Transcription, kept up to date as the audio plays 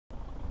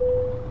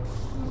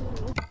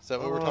Is that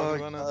what we're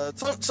talking about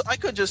now? So I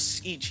could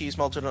just eat cheese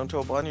melted onto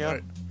a bun, yeah.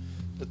 Alright.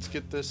 Let's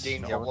get this. Yeah,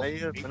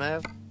 when I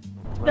have...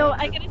 No,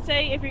 I gotta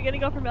say, if you're gonna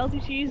go for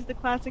melty cheese, the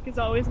classic is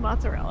always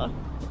mozzarella.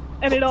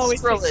 And it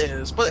always Mozzarella tastes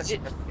is, but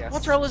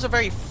mozzarella is a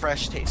very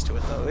fresh taste to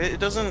it, though. It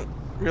doesn't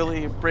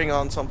really bring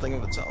on something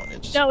of its own.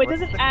 It just, No, it What's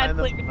doesn't the add kind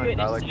of flavor to it, it just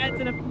garlic adds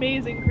bread? an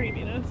amazing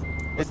creaminess.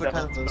 What's the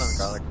kind of put on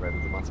garlic bread?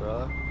 Is it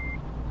mozzarella?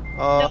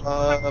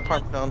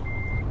 Parmesan.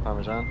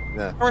 Parmesan?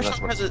 Yeah. Parmesan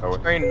that's what has I a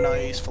would- very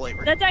nice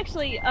flavor. That's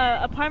actually,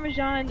 a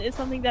Parmesan is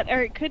something that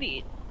Eric could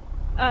eat.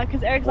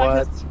 Because Eric's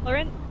lactose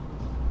intolerant.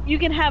 You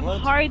can have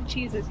hard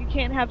cheeses, you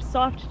can't have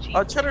soft cheese.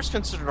 Cheddar's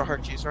considered a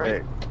hard cheese,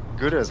 right? Wait,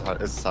 Gouda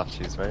is soft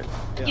cheese, right?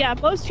 Yeah,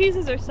 most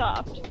cheeses are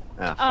soft.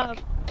 Ah,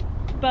 fuck.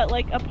 But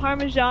like a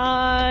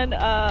Parmesan,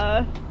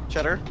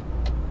 Cheddar?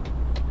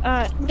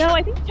 no,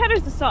 I think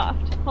cheddar's the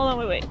soft. Hold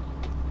on, wait.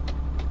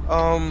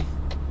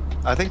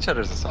 I think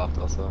cheddar's is soft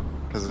also,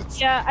 because it's...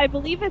 Yeah, I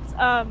believe it's,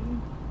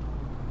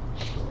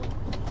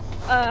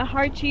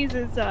 hard cheese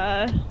is,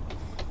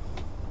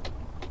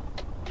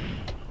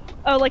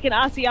 oh, like an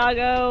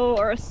Asiago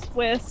or a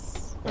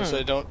Swiss. I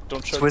say don't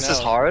choke Swiss now. is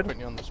hard?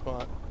 Putting you on the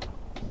spot.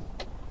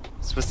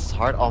 Swiss is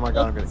hard? Oh my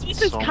god, I'm gonna Swiss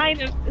eat is so kind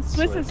much of,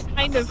 Swiss is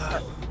kind of,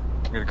 I'm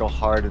gonna go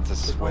hard into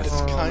Swiss.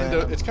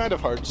 It's kind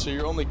of hard, so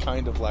you're only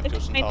kind of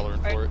lactose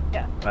intolerant for it.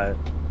 Yeah.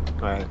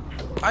 Right.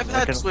 I've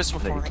had can- Swiss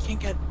before. I can't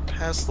get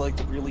past like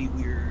the really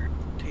weird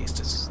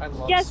taste. I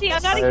love Yeah, see,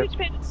 I'm not a Swiss. huge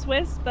fan of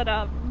Swiss, but,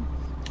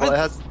 Well, it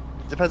has...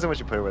 Depends on what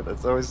you put it with.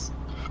 It's always...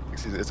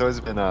 Excuse me. It's always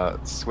been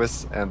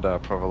Swiss and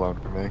provolone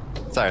for me.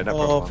 Sorry, not Oh,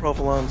 provolone.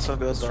 provolone, so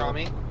good. though.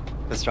 Pastrami?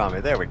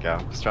 Pastrami. There we go.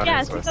 Pastrami yeah,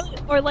 and see,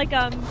 Swiss. or like,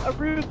 a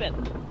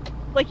Reuben.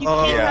 Like, you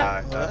Oh, can't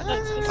yeah. have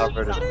nuts with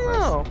Covered cheese in on it. I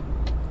don't know.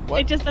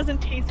 What? It just doesn't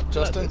taste good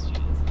Justin? with cheese.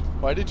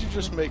 Why did you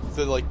just make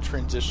the like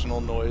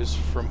transitional noise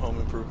from Home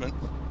Improvement?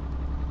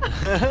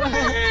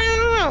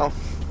 I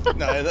don't know.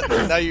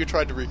 No, now you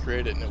tried to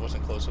recreate it and it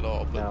wasn't close at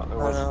all. But No, it I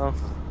wasn't. don't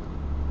know.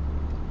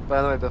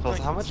 By the way, Biffles,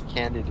 how much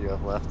candy do you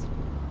have left?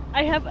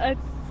 I have a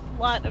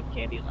lot of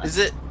candy left. Is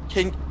it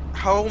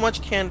how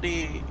much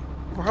candy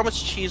or how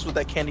much cheese would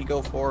that candy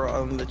go for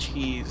on the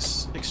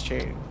cheese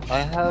exchange?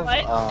 I have,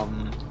 What?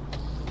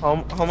 How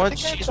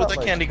much think I cheese got, would that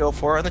like- candy go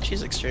for on the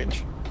cheese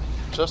exchange?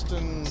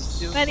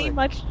 Justin's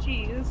Much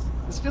cheese.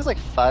 This feels like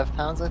 5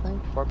 pounds, I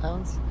think? 4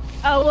 pounds?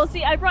 Oh, well,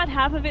 see, I brought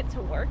half of it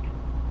to work.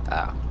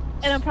 Ah.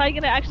 And I'm probably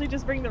gonna actually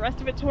just bring the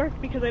rest of it to work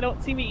because I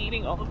don't see me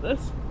eating all of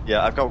this.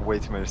 Yeah, I've got way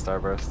too many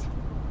Starburst.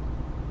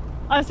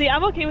 Honestly,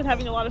 I'm okay with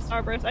having a lot of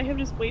Starburst. I have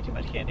just way too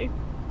much candy.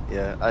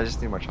 Yeah, I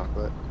just need more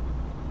chocolate.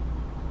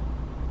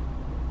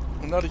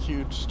 I'm not a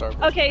huge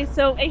Starburst. Okay,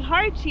 so a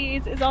hard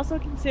cheese is also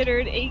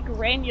considered a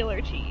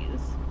granular cheese.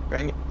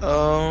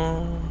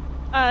 So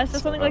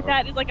something like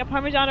that is like a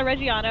Parmigiano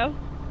Reggiano.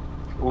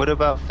 What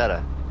about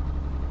feta?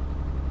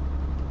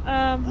 Hold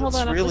on. It's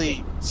I'm really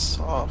looking.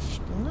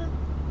 soft, isn't it?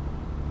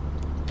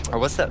 Or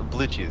what's that?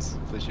 Blue cheese.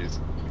 Blue cheese.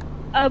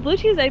 Blue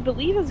cheese, I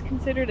believe, is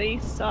considered a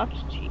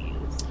soft cheese.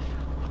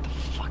 What the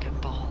fucking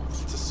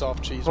balls? It's a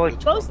soft cheese, Like, but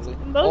it's Most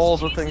crumbly. All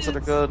cheeses, the things that are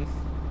good.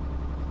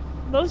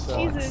 Most So-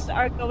 cheeses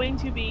are going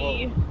to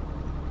be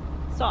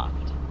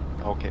soft.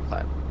 Okay,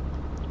 fine.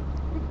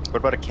 What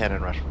about a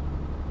cannon rush?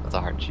 That's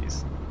a hard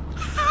cheese.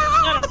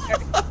 Not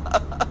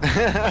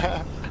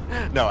a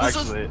No, This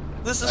is- actually,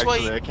 this is why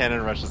actually, you- a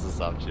cannon rush is a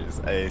soft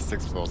cheese. A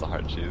six pool is a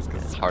hard cheese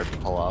because it's hard to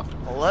pull off.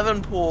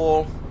 11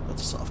 pool.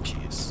 That's a soft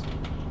cheese.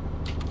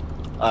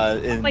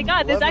 Oh my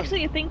god, there's 11.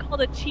 actually a thing called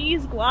a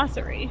cheese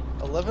glossary.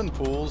 11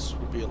 pools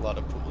would be a lot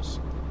of pools.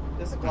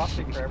 There's a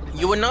glossary for everything.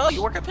 You would know.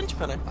 You work at Pinch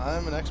Penny.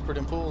 I'm an expert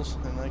in pools,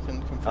 and I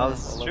can confirm Oh,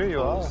 this is 11 true, you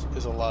pools are.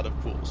 is a lot of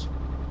pools.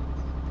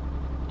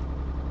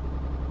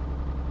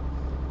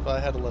 If I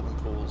had 11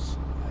 pools,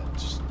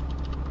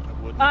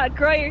 I wouldn't.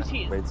 Gruyere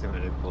cheese. Way too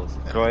many pools.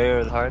 Gruyere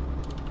is hard.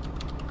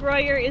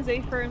 Gruyere is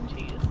a firm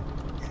cheese.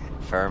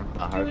 Firm,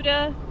 not hard.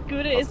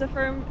 Gouda is a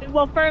firm,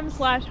 firm /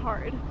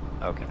 hard.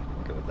 Okay,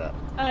 I'm good with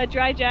that.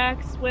 Dry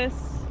Jack, Swiss.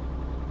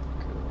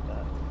 Good with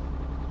that.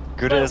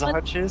 Gouda Well, is a hard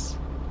let's- cheese.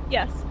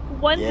 Yes.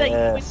 Ones that you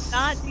would Yes.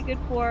 not be good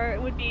for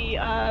would be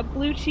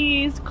blue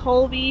cheese,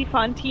 Colby,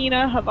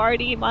 Fontina,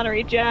 Havarti,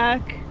 Monterey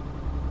Jack,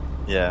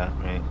 Yeah,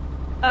 right.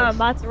 Yes.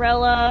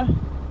 mozzarella,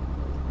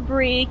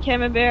 brie,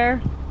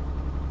 camembert,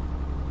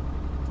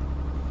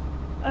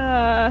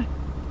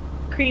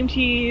 cream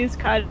cheese,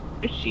 cottage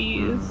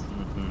cheese,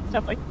 Mhm.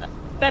 stuff like that.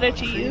 Feta Oh,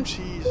 cream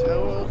cheese. cheese.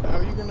 How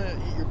are you gonna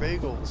eat your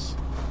bagels?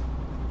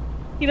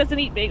 He doesn't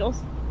eat bagels.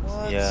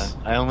 What? Yeah,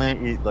 I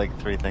only eat like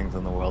 3 things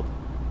in the world.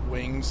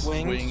 Wings,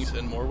 Wings. wings,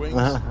 and more wings.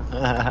 Okay,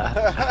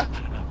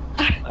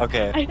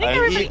 I think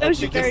everybody eat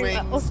knows you at very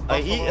least- well. I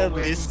eat Buffalo at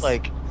wings. least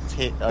like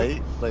I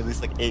eat at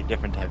least like 8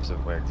 different types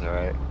of wings. All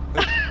right.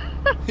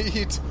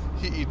 He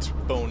eats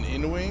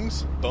bone-in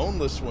wings,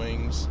 boneless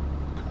wings.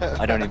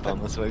 I don't eat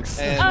boneless wings.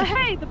 And-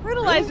 Hey, the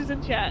brutalizer's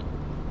in chat.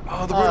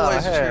 Oh, the Oh,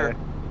 brutalizer's hey. here.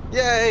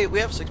 Yay! We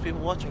have 6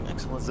 people watching.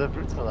 Excellent. What's up,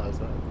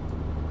 brutalizer?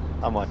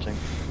 I'm watching.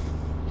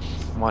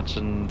 I'm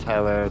watching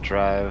Tyler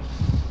drive.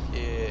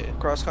 Yeah.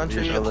 Cross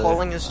country, Usually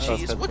hauling his cross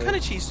cheese. What country. kind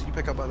of cheese did you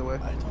pick up, by the way?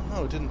 I don't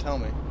know. It didn't tell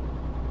me.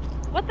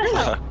 What the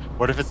hell?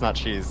 What if it's not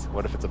cheese?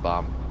 What if it's a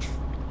bomb?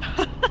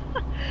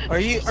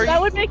 That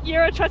would make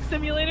Euro Truck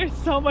Simulator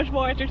so much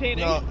more entertaining.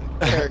 No,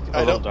 Eric,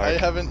 A little dark. I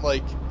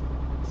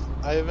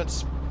haven't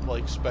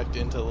spec'd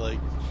into like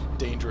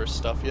dangerous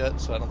stuff yet,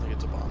 so I don't think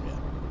it's a bomb yet.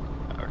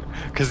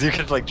 Because you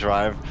could like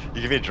you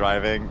could be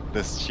driving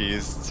this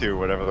cheese to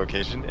whatever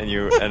location, and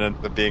you end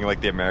up being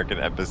like the American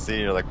embassy.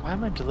 And you're like, why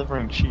am I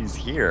delivering cheese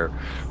here?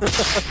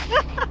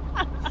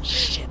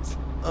 Shit.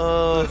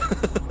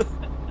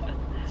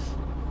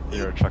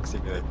 Euro Truck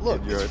Simulator.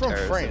 Look, Euro it's from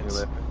Terror France.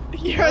 Simulator.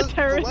 You're a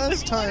terrorist. The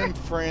last time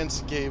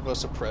France gave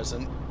us a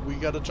present, we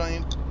got a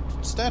giant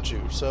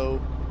statue. So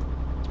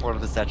One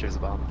of the statues a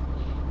bomb.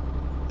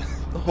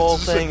 The whole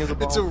thing is a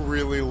bomb. It's a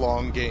really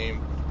long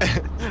game.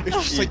 It's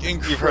just like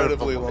You've heard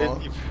of incredibly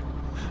long.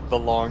 The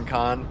long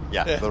con?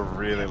 Yeah, Yeah. the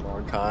really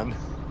long con.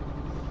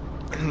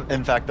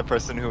 In fact, the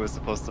person who was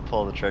supposed to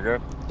pull the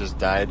trigger just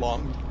died,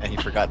 Long. and he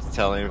forgot to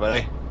tell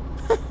anybody.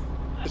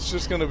 It's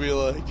just gonna be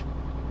like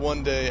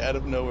one day out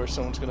of nowhere,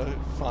 someone's gonna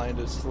find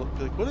us. Be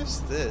like, what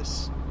is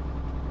this?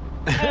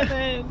 And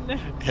then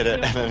Hit it,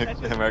 you and know, then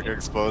that's America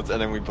explodes, and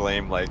then we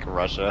blame like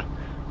Russia.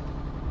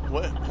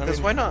 What? I Because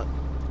mean, why not?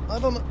 I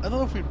don't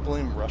know if we'd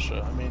blame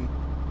Russia. I mean,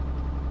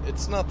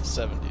 it's not the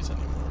 70s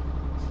anymore,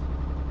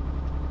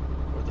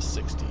 or the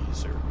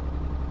 60s, or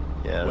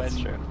Yeah, that's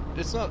when true.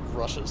 it's not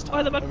Russia's time.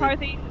 Or the I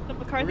mean,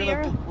 McCarthy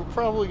era. we're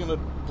probably gonna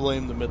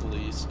blame the Middle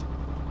East.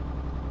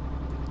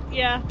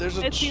 Yeah, There's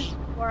a it seems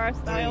more our I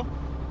style. mean,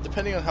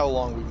 depending on how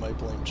long, we might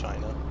blame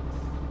China.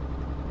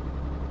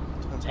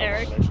 Depends how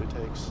Eric. long it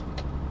actually takes.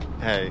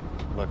 Hey,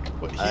 look.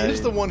 But he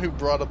is the one who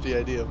brought up the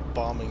idea of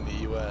bombing the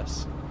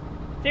U.S.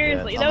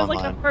 Seriously, it's that on was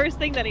my like the mind. first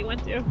thing that he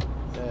went to.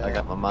 Yeah. I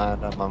got my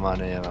mind on my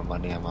money and my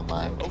money on my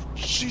mind. Oh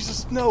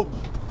Jesus, no!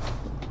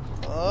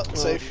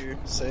 Safe, dear.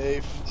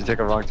 safe. Did you take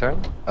a wrong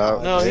turn?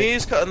 Oh, No, wait.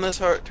 he's cutting this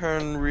hard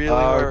turn really Oh,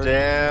 hard.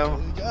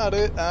 damn. You got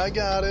it. I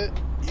got it.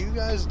 You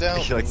guys down.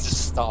 He like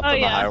just stopped Oh, on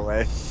the yeah.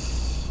 highway.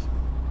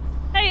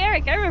 Hey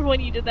Eric, I remember when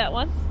you did that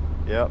once.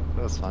 Yep,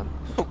 that was fun.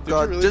 Oh you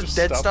god, really just just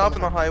dead stop stop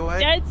on on the highway?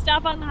 Dead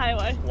stop on the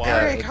highway. Why? Yeah,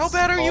 Eric, how it's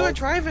bad are you called- at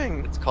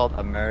driving? It's called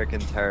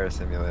American Terror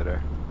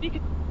Simulator.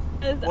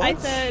 Because I What?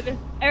 said,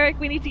 Eric,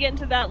 we need to get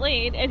into that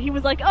lane, and he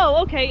was like,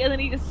 oh, okay, and then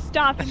he just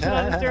stopped and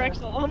went this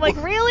direction. I'm like,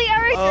 really,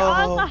 Eric? You're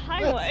on the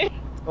highway.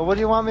 Well, what do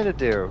you want me to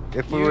do?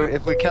 If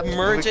we kept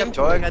merge into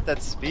going it. at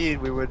that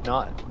speed, we would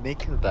not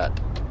make that.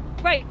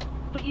 Right,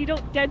 but you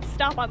don't dead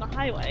stop on the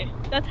highway.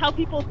 That's how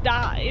people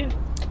die.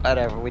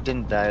 Whatever, we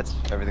didn't die.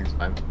 Everything's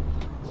fine.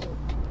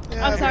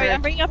 Yeah, I'm sorry, Eric,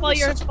 I'm bringing up all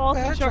you're your such a faults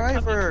bad and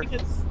shortcomings driver.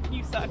 because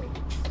you suck.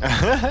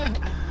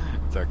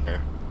 It's okay.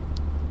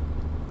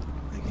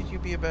 Why could you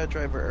be a bad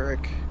driver,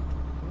 Eric?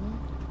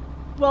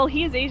 Well,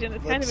 he is Asian.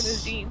 It's kind of in Let's-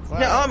 his genes. Wow.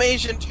 Yeah, I'm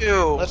Asian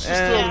too. Let's just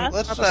and throw. Yeah.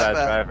 Let's not just, that Bad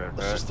bad. driver.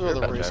 let's just You're throw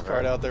a the bad race driver.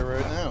 card out there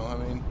right now. I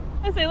mean,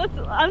 I say,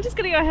 I'm just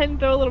gonna go ahead and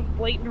throw a little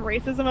blatant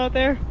racism out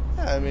there.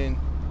 yeah, I mean,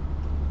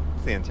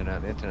 It's the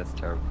internet. The internet's a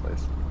terrible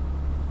place.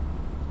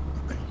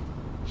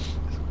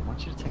 I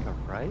want you to take a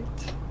right?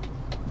 Is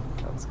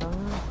that what's going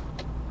on?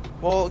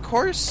 Well, of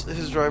course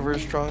his driver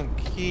is drunk.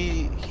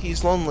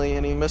 He's lonely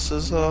and he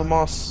misses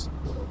Moss.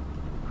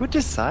 Who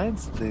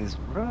decides these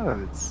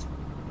roads?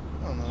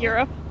 I don't know.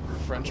 Europe.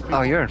 French people.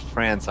 Oh, you're in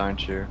France,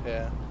 aren't you?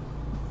 Yeah.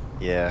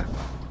 Yeah.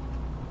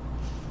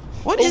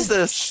 What is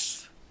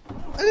this?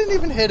 I didn't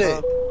even hit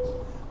it.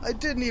 I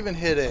didn't even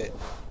hit it.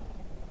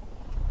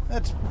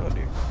 That's Oh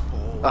dear.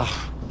 bull.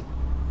 Oh,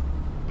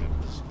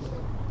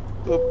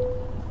 All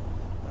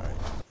right,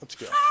 let's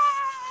go.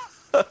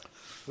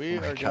 We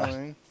Oh my are God.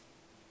 going.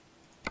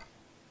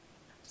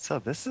 so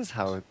this is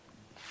how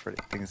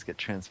things get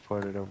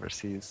transported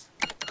overseas.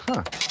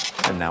 Huh.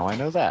 And now I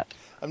know that.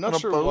 I'm On not a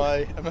sure boat?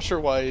 why. I'm not sure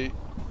why.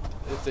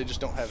 If they just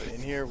don't have it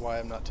in here, why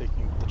I'm not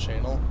taking the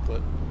channel. But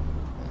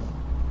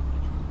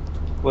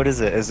What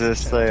is it? Is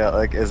this is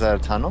that a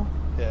tunnel?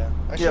 yeah,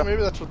 actually, Yeah.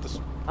 maybe that's what this.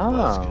 Oh.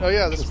 was. Oh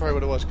yeah, this is probably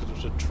what it was because it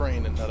was a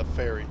train and not a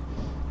ferry.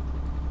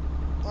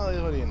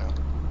 Well, what do you know?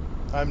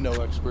 I'm no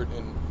expert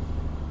in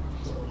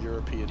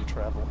European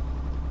travel.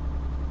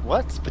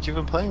 What? But you've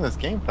been playing this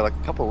game for like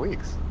a couple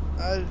weeks.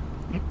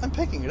 I'm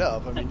picking it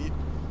up. I mean,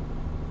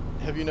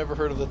 have you never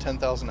heard of the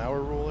 10,000 hour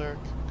rule, Eric?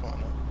 Come on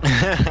now.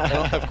 I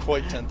don't have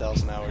quite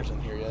 10,000 hours in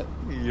here yet.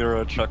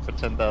 Euro truck for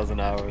 10,000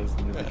 hours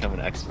and you Yeah. become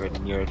an expert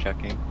in Euro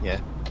trucking. Yeah.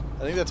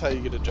 I think that's how you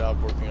get a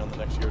job working on the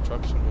next Euro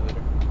Truck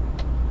Simulator.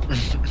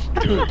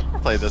 Do it.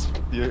 Play this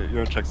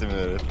Euro Truck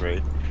Simulator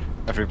 3.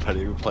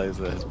 Everybody who plays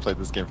it has played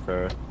this game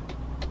for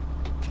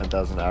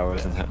 10,000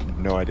 hours and had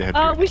no idea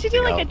how to do We should do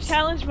anything like a else.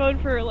 challenge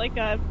mode for like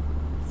a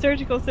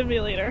surgical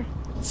simulator.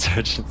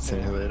 Surgeon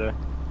Simulator.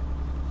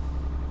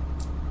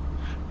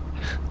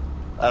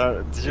 I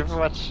don't. Did you ever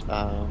watch?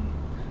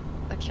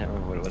 I can't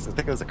remember what it was. I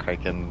think it was a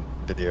Kraken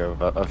video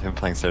of him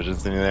playing Surgeon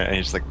Simulator, and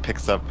he just like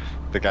picks up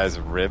the guy's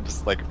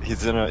ribs. Like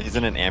he's in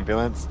an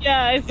ambulance.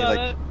 Yeah, I He saw like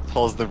that.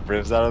 pulls the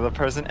ribs out of the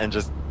person and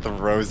just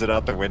throws it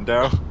out the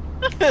window.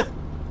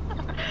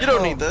 You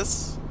don't need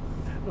this.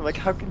 I'm like,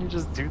 how can you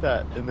just do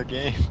that in the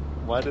game?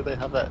 Why do they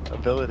have that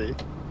ability?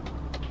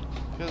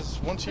 Because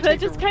once you That take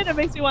just the, kind of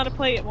makes me want to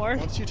play it more.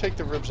 once you take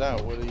the ribs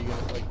out, what are you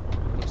gonna like?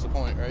 What's the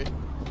point, right?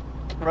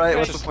 Right,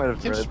 what's Just- the point of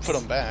you can ribs? just put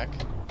them back.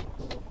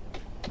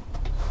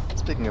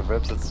 Speaking of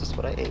ribs, that's just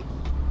what I ate.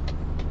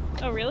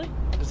 Oh, really?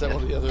 Is that Yeah.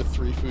 one of the other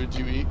 3 foods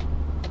you eat?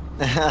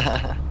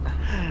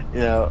 You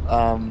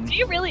know, Do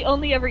you really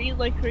only ever eat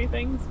like 3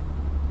 things?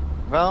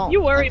 well,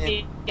 You worry I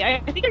mean, me. I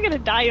think you're gonna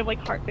die of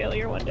like heart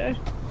failure one day.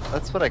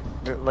 That's what I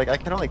like. I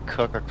can only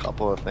cook a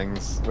couple of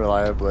things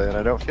reliably, and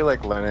I don't feel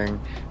like learning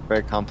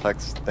very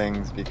complex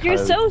things because You're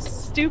so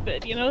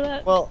stupid, you know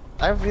that? well,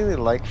 I really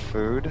like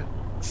food,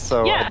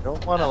 so Yeah. I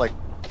don't want to like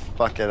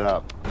fuck it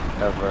up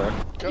ever.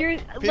 Go. You're,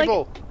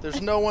 People,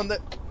 there's no one that.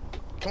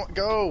 Come on,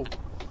 go.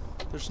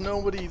 There's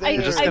nobody there.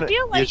 You're just I gonna,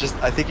 feel like-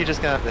 I think you're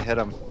just gonna have to hit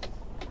him.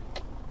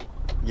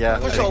 Yeah,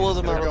 Push I think all you're of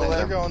them just out gonna of the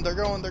hit They're way.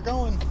 him.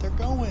 going. They're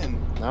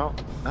going.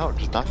 No,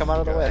 just knock him out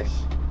of the way. Guys.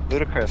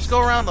 Ludicrous. Just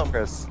go around them.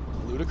 Ludicrous.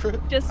 Ludicrous?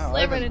 Just Oh, I slam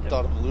right haven't into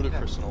thought him. of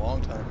Ludicrous in a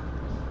long time.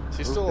 Is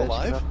he still Move, bitch,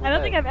 alive? get out the I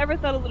don't think way. I've ever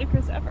thought of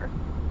Ludicrous ever.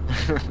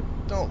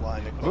 Don't lie,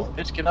 Nicole. Move,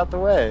 bitch, get out the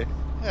way.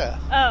 Yeah,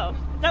 Oh,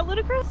 is that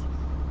Ludicrous?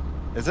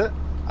 Is it?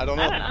 I don't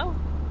know. I don't know.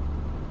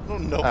 I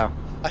don't know. Oh.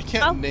 I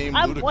can't name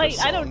I'm Ludicrous white.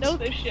 songs. I don't know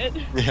this shit.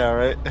 Yeah,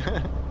 right.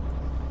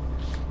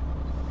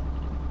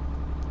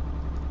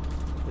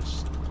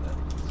 Is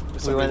we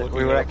somebody were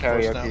looking at up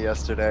close now? karaoke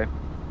yesterday.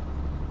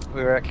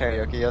 We were at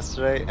karaoke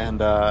yesterday,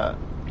 and I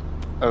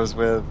was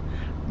with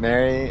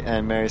Mary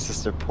and Mary's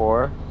sister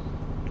Poor.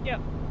 Yeah.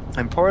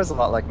 And Poor is a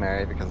lot like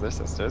Mary because they're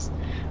sisters.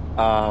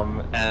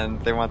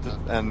 And they wanted,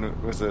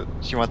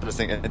 she wanted to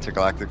sing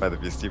Intergalactic by the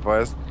Beastie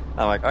Boys.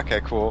 I'm like,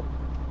 okay, cool.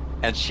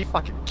 And she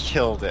fucking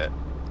killed it.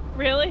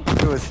 Really?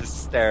 It was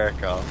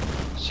hysterical.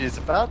 She's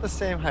about the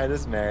same height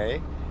as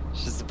Mary.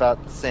 She's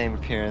about the same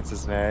appearance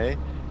as Mary.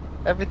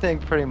 Everything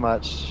pretty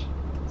much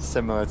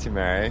similar to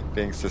Mary,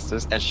 being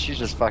sisters. And she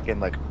just fucking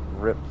like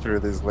ripped through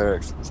these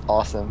lyrics. It was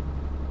awesome.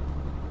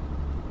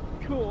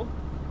 Cool.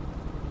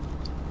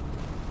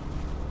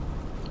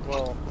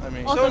 Well, I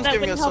mean, Also, Someone's that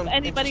giving wouldn't us help some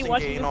anybody interesting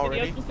watching gain this video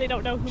already. because they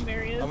don't know who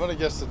Mary is. I'm gonna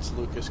guess it's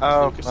Lucas, because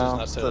Oh, Lucas has well,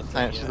 not said a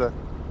thing she's yet.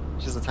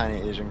 she's a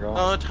tiny Asian girl.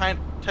 Oh,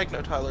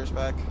 Techno Tyler's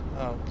back.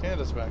 Oh,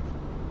 Canada's back.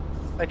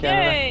 Hi,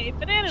 Canada. Yay!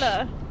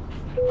 Banana!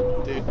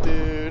 Do,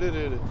 do, do, do,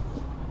 do.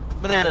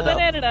 Banana.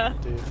 Banana!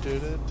 Do, do,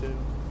 do, do.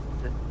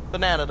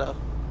 Banana.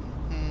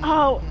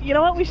 Oh, you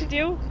know what we should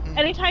do?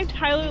 Anytime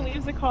Tyler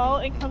leaves the call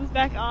and comes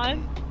back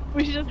on,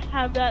 we should just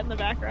have that in the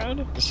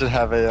background. You should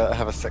have a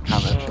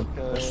sitcom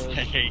entrance.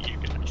 Okay. I hate you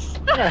guys.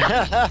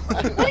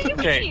 What do you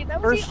Okay, mean?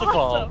 That would first be of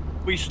all, awesome.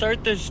 we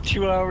start this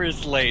 2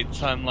 hours late,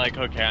 so I'm like,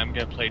 okay, I'm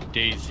gonna play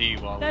DayZ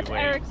while That's we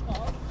wait. Eric's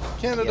fault.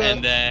 Canada.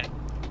 And then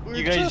we're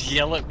you guys just-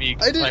 yell at me I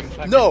because I'm didn't.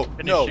 fucking No,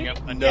 finishing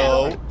up my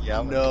no,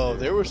 Yeah, no. dude.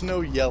 There was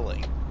no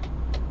yelling.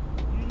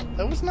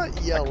 That was not I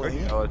could yelling.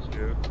 yell at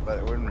you, but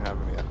it wouldn't have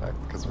any effect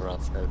because we're on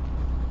Skype.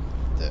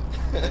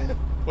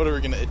 What are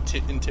we gonna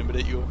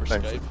intimidate you over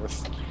Thanks, Skype?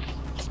 Chris.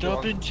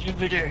 Stop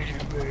intimidating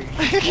me.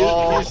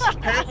 Well,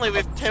 apparently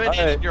we've intimidated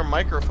Alright. your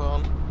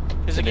microphone.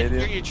 Because I can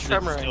hear Canadian. you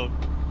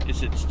tremoring.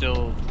 Is it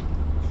still?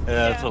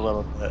 Yeah, it's a Yeah.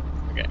 little bit.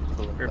 Okay. It's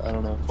a little bit. I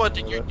don't know. What,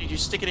 did you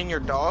stick it in your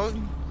dog?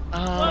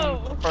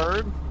 Whoa.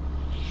 Bird?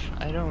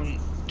 I don't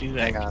do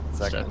that. Hang on a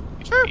second.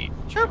 Chirp,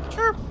 chirp,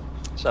 chirp.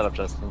 Shut up,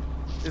 Justin.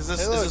 Is this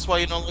Hey, is look. this why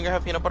you no longer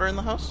have peanut butter in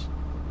the house?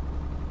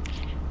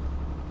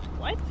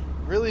 What?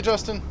 Really,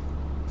 Justin?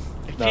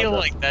 I No, feel that's-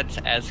 like that's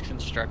as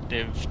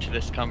constructive to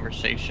this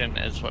conversation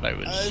as what I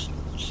was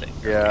saying.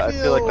 Yeah, I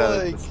feel like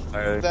like this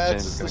entire change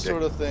That's is the gonna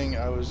sort of thing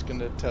I was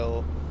gonna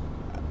tell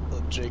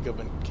Jacob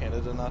and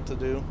Canada not to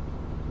do.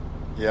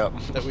 Yep.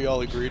 That we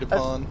all agreed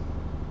upon.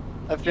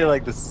 I feel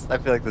like this. I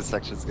feel like this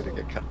section's gonna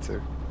get cut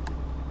too.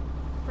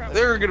 From-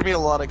 There are going to be a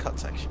lot of cut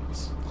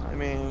sections. I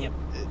mean, Yep.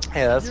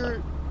 Yeah, that's You're-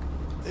 fine.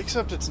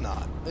 Except it's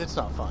not. It's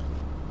not fun.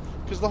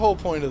 Because the whole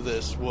point of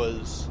this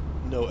was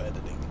no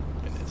editing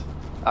in it.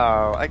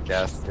 Oh, I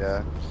guess.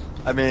 Yeah.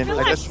 I mean, I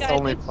Relax, guess it's guys,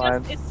 only it's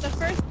fine. Just, it's the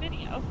first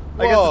video.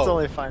 I guess Whoa. it's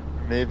only fine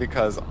for me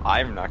because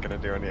I'm not gonna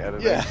do any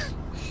editing. Yeah.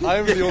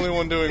 I'm the only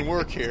one doing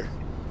work here.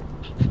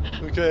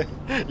 Okay.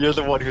 You're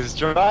the one who's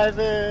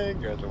driving.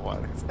 You're the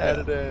one who's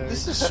editing.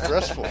 This is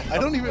stressful. I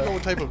don't even know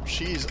what type of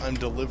cheese I'm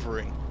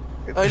delivering.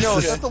 I know,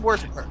 This that's is- the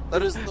worst part.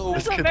 That is the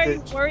It's This a could very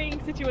be-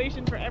 worrying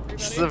situation for everybody.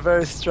 This is a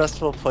very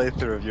stressful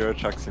playthrough of Euro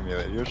Truck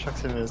Simulator. Euro Truck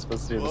Simulator is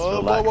supposed to be this Whoa, whoa,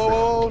 relaxing. whoa,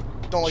 whoa.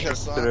 Don't like that Trip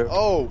sign. through.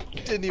 Oh,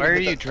 didn't even Why are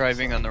hit you that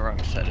driving on the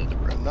wrong side of the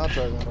road? I'm not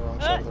driving on the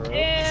wrong side of the road.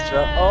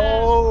 Yeah.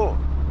 Oh!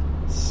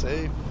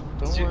 Safe.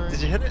 Don't worry.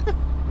 Did you hit it? No,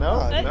 No,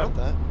 I didn't no, hit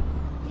that.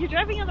 You're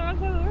driving on the wrong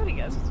side of the road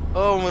again.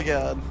 Oh my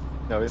god.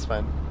 no. He's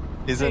fine.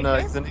 He's Are in. you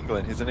sure? He's in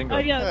England. He's in Oh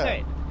England. yeah, that's Yeah.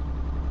 right.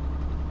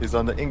 He's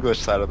on the English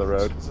side of the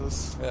road.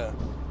 Jesus. Yeah.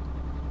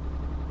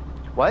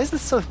 Why is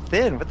this so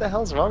thin? What the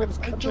hell's wrong with this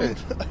country?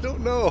 I don't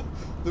know.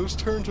 Those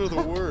turns are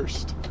the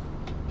worst.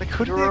 Like,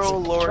 who did they Euro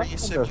expect lorry to drive on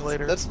this?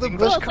 simulator. That's the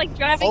English Well, best. it's like I'll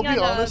driving be on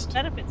honest.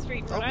 Benefit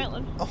Street, Rhode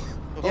Island. I'll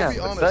Yeah, be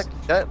but honest.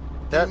 that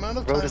The amount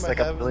of road time is I like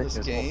a have in billion this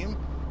years old. game,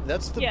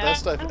 that's the Yeah.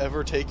 best I've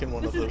ever taken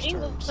one This of is those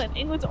England. turns.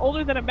 England's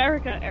older than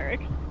America, Eric.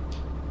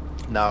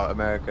 No,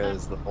 America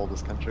is the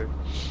oldest country.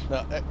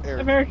 No,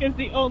 Eric. America's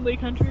the only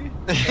country.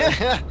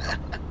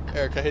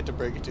 Eric, I hate to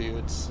break it to you.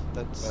 It's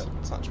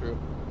not true.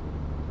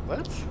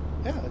 What?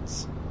 Yeah,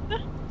 it's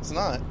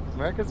not.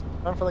 America's been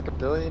around for like 1.5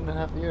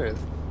 billion years.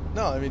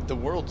 No, I mean the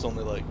world's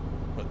only like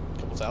what, a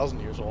couple thousand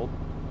years old.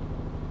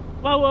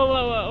 Whoa, whoa,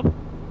 whoa, whoa.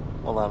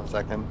 Hold on a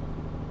second.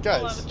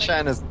 Guys, Hold on a second.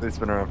 China's at least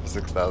been around for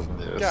 6,000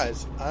 years.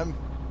 guys, I'm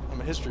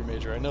a history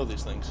major. I know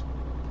these things.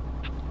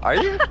 Are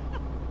you?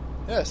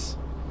 Yes.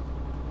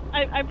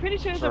 I'm pretty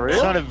sure For the real?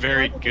 It's world not a is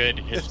very more good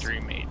history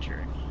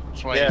major.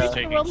 That's why Yeah. it's than- the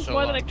taking world is so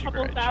more long than a to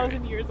couple graduate.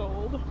 thousand years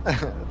old.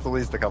 It's at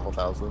least a couple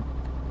thousand.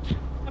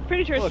 I'm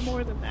pretty sure Look. it's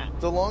more than that.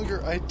 The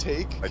longer I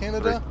take Like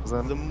Canada,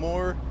 3,000? the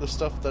more the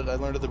stuff that I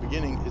learned at the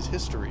beginning is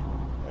history,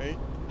 right?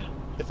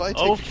 If I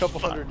take Oh, a couple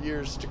fuck. hundred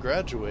years to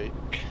graduate,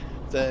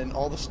 then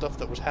all the stuff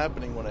that was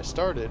happening when I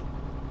started,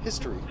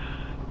 history.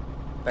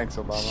 Thanks,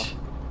 Obama.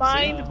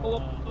 Mind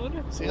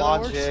blown. See how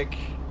that works? Logic.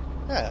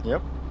 Yeah.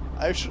 Yep.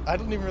 I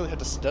don't even really have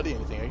to study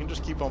anything. I can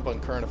just keep up on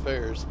current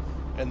affairs,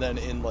 and then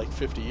in like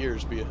 50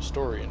 years be a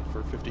historian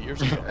for 50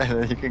 years ago.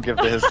 And then you can give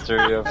the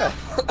history of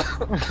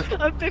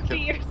Of 50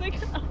 years ago.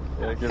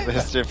 yeah, give the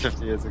history of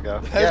 50 years ago.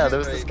 Have Yeah, you- there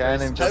was this guy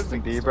named have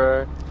Justin you-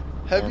 Bieber.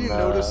 Have And, you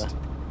noticed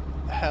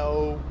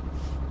how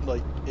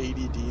like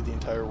ADD the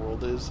entire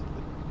world is?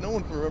 No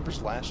one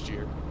remembers last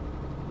year.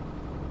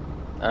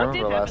 I What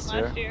did remember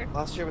happen last year.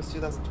 Last year was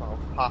 2012.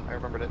 Ha, I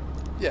remembered it.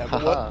 Yeah,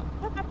 but what?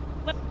 Haha.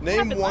 What Name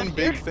happened one last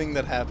big year? thing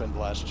that happened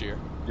last year.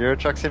 Euro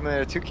Truck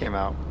Simulator 2 came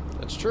out.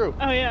 That's true.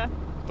 Oh, yeah.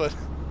 But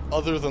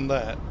other than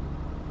that,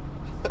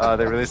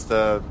 They released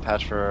a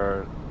patch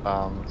for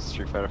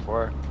Street Fighter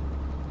 4.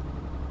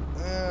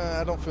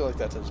 I don't feel like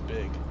that's as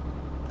big.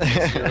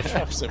 as Euro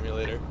Truck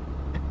Simulator.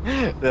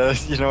 Yeah,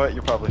 you know what?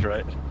 You're probably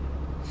right.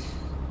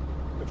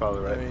 You're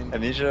probably right. I mean-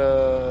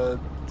 Amnesia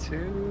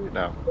 2?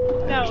 No.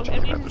 No, Just it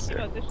talking about means this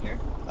year. this year.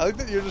 I like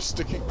that you're just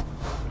sticking.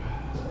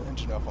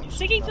 Engine off on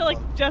Sticking to, like,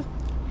 just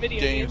video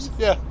games. games.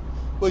 Yeah.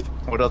 Like,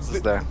 What else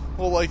is there?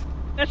 well, like,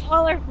 That's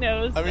all Eric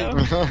knows. I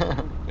mean- so.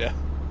 yeah.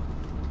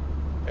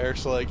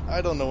 Eric's like,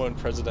 I don't know when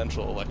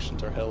presidential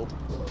elections are held.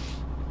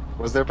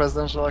 Was there a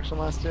presidential election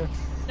last year?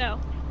 No.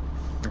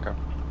 Okay.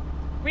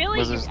 Really?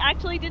 Was You there-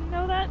 actually didn't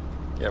know that?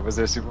 Yeah, was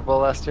there a Super Bowl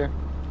last year?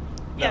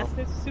 Yes,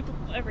 there's a Super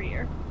Bowl every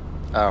year.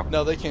 Oh.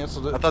 No, they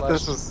canceled it. I thought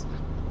last- this was.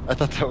 I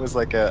thought that was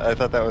like a. I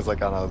thought that was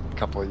like on a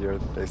couple year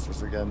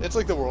basis again. It's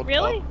like the World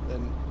Really?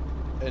 Cup,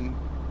 and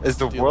Is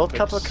the the World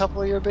Cup a Olympics.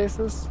 couple year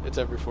basis? it's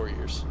every 4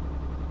 years.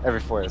 Every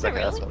 4 years. Is it Okay,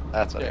 really?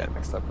 that's what I Yeah. got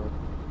mixed up with.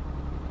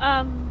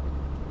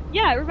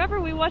 Yeah, remember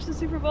we watched the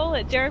Super Bowl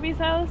at Jeremy's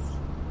house?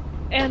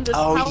 And the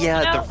power Oh went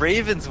yeah, out? the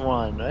Ravens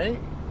won, right?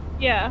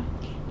 Yeah.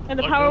 And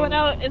the Look power who- went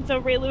out, and so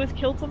Ray Lewis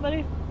killed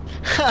somebody?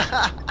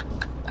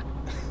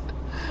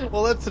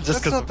 Well, that's Just that's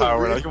because not the power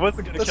rea- went out. He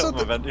wasn't going to that's kill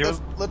not him the- event. He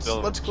was let's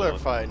still let's chilling.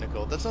 clarify,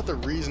 Nicole. That's not the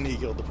reason he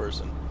killed the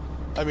person.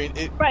 I mean,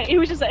 it. Right, it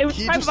was He crime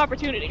just- of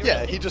opportunity.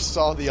 Yeah, really. he just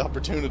saw the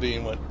opportunity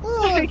and went,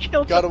 I "Oh,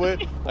 killed got away.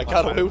 somebody." I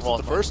got away with Well, it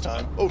the first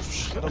time. Oh,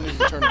 shit, I don't need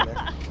to turn in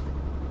there.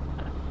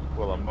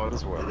 Well, a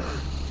motor's work.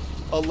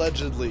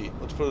 Allegedly,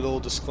 let's put a little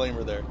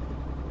disclaimer there.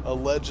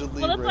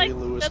 Allegedly, Well, that's Ray like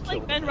Lewis that's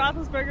killed like Ben him.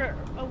 Roethlisberger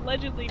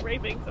allegedly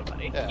raping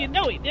somebody. Yeah. You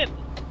know he didn't,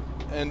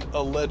 And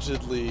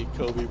allegedly,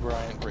 Kobe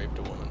Bryant raped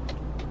a woman.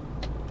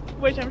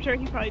 which I'm sure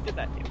he probably did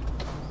that too.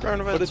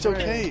 But it's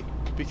okay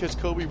because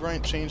Kobe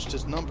Bryant changed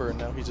his number and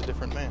now he's a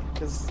different man.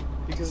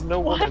 Because no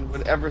What? woman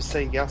would ever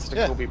say yes to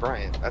Yeah. Kobe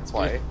Bryant. That's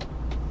why.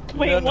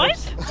 Wait, Yeah, no,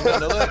 what? you don't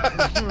know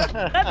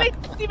that? That makes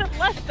even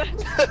less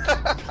sense.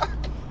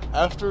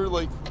 After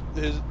like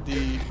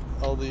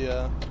all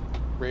the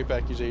rape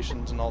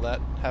accusations and all that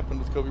happened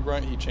with Kobe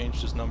Bryant, he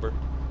changed his number.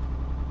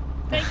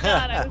 Thank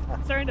God, I was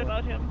concerned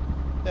about him.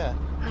 Yeah.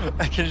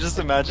 I can just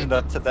imagine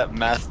that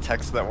mass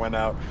text that went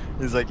out.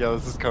 He's like, "Yo,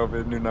 this is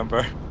Kobe, new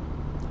number."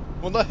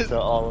 Well, not his, To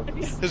all of If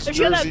you- us. his if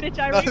you're that jersey, bitch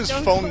I not raped, his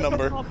don't phone call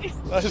number, me.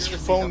 not his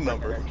Jersey phone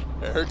number, number,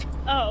 Eric.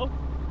 Oh,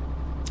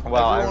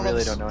 Wow, I Everyone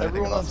really on- don't know anything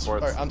everyone about on,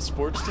 sports. alright, on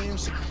sports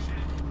teams,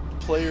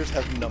 players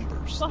have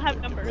numbers. we'll that have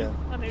they're numbers given.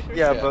 Yeah. on their shirts.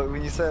 Yeah, Yeah. but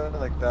when you say it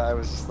like that, I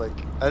was just like,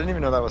 I didn't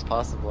even know that was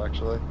possible,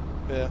 actually.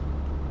 Yeah.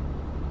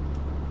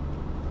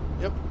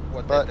 Yep.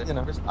 What But you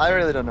know, I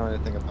really don't know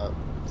anything about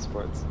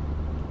sports.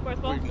 Of course,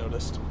 well, We've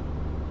noticed.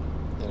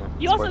 You know,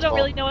 you also sports don't ball,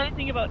 really know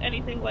anything about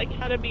anything like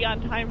how to be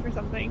on time for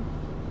something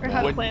or how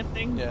to When- plan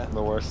things. Yeah.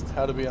 the worst.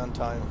 How to be on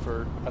time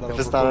for I don't know. If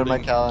it's not on my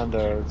recording-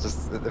 calendar,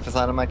 just if it's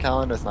not on my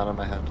calendar, it's not on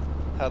my head.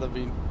 How to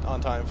be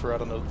on time for I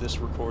don't know this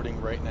recording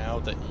right now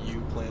that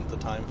you planned the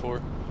time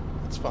for.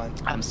 It's fine.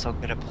 I'm so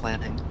good at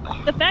planning.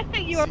 The fact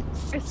that you are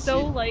See- so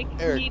see, like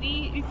Eric,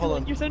 needy, you hold feel on.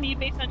 like you're so needy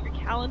based on your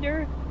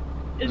calendar,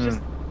 is just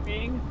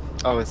being.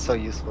 Oh, it's so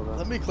useful though.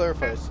 Let me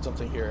clarify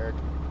something here, Eric.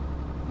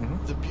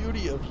 Mhm. The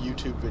beauty of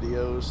YouTube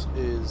videos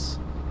is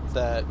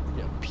that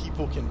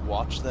people can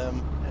watch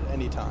them at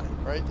any time,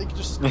 right? They can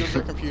just go to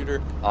their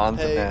computer. On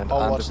hey, demand, I'll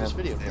on watch this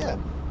demand. video.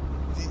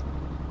 Yeah.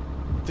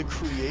 The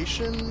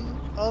creation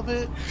of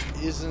it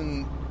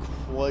isn't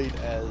quite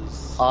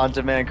as On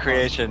demand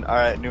creation. All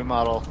right, new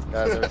model,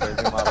 guys.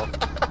 Everybody, new model.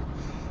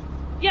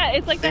 Yeah,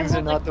 it's like Things that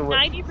are whole, not the way.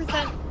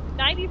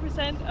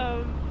 90%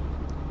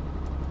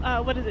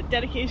 of what is it?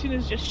 Dedication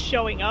is just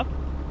showing up.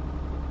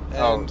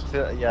 And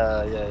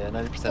yeah.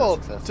 90% Well,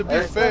 success. to be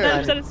I-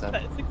 fair- 90% of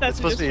 90%. success It's is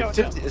supposed just to be showing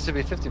 50. up. It should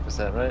be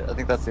 50%, right? I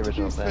think that's the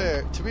original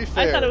saying. to be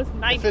fair, I thought it was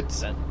if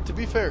it's 90%. to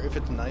be fair, if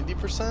it's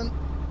 90%,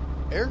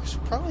 Eric's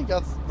probably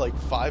got like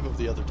 5 of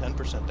the other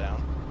 10%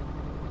 down.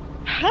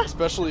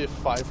 Especially if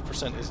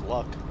 5% is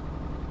luck.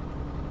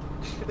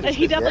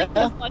 He definitely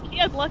Yeah. has luck. He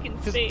has luck in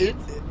 'Cause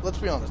spades. let's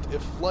be honest,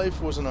 if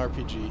life was an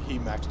RPG, he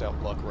maxed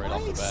out luck right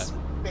off the bat.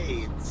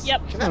 Spades.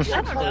 Yep. Can that be I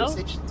a don't know.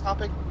 conversation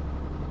topic?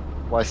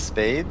 Why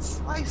spades?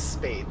 Why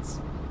spades?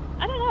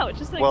 I don't know. It's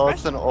just an Well,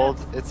 expression.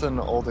 it's an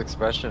old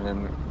expression,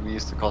 and we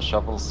used to call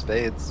shovels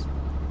spades.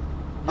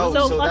 Oh,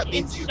 So so luck that in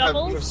means you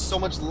shovels? have so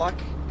much luck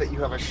that you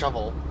have a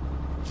shovel.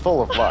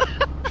 Full of luck.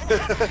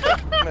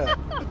 Yeah.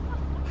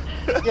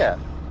 Yeah.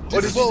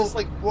 What did you just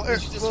like? well,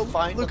 did you just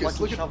find Lucas,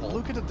 a lucky look shovel?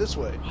 look at it this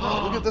way.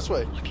 No, look at it this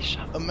way. Lucky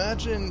shovel.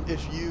 Imagine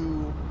if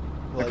you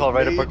Nicole,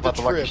 write a made book about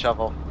the lucky trip,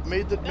 shovel.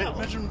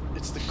 Imagine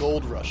it's the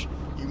gold rush.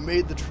 You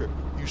made the trip.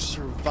 You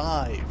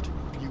survived.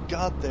 You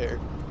got there.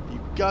 You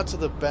got to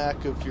the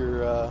back of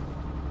your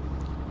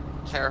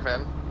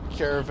Caravan.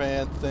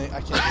 caravan thing.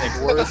 I can't think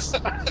of words.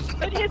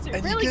 Good history.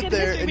 And Really you get good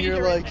there, history and you're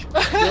major like,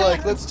 right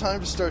there. let's time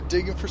to start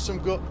digging for some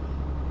gold.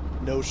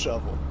 No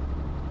shovel.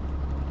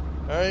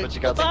 All right. But you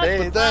got But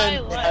spades.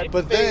 then-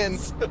 But then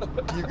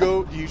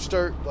you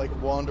start like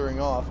wandering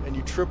off, and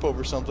you trip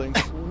over something.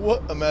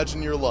 What?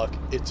 Imagine your luck.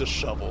 It's a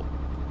shovel.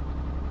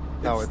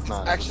 No, it's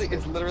not. Actually,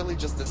 it's literally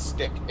just a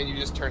stick, and you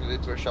just turn it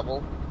into a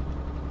shovel.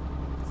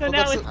 So Well, now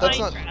that's it's that's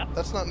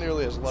Minecraft. not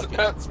nearly as So lucky.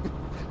 that's,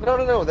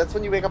 no. That's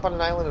when you wake up on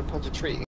an island and punch a tree.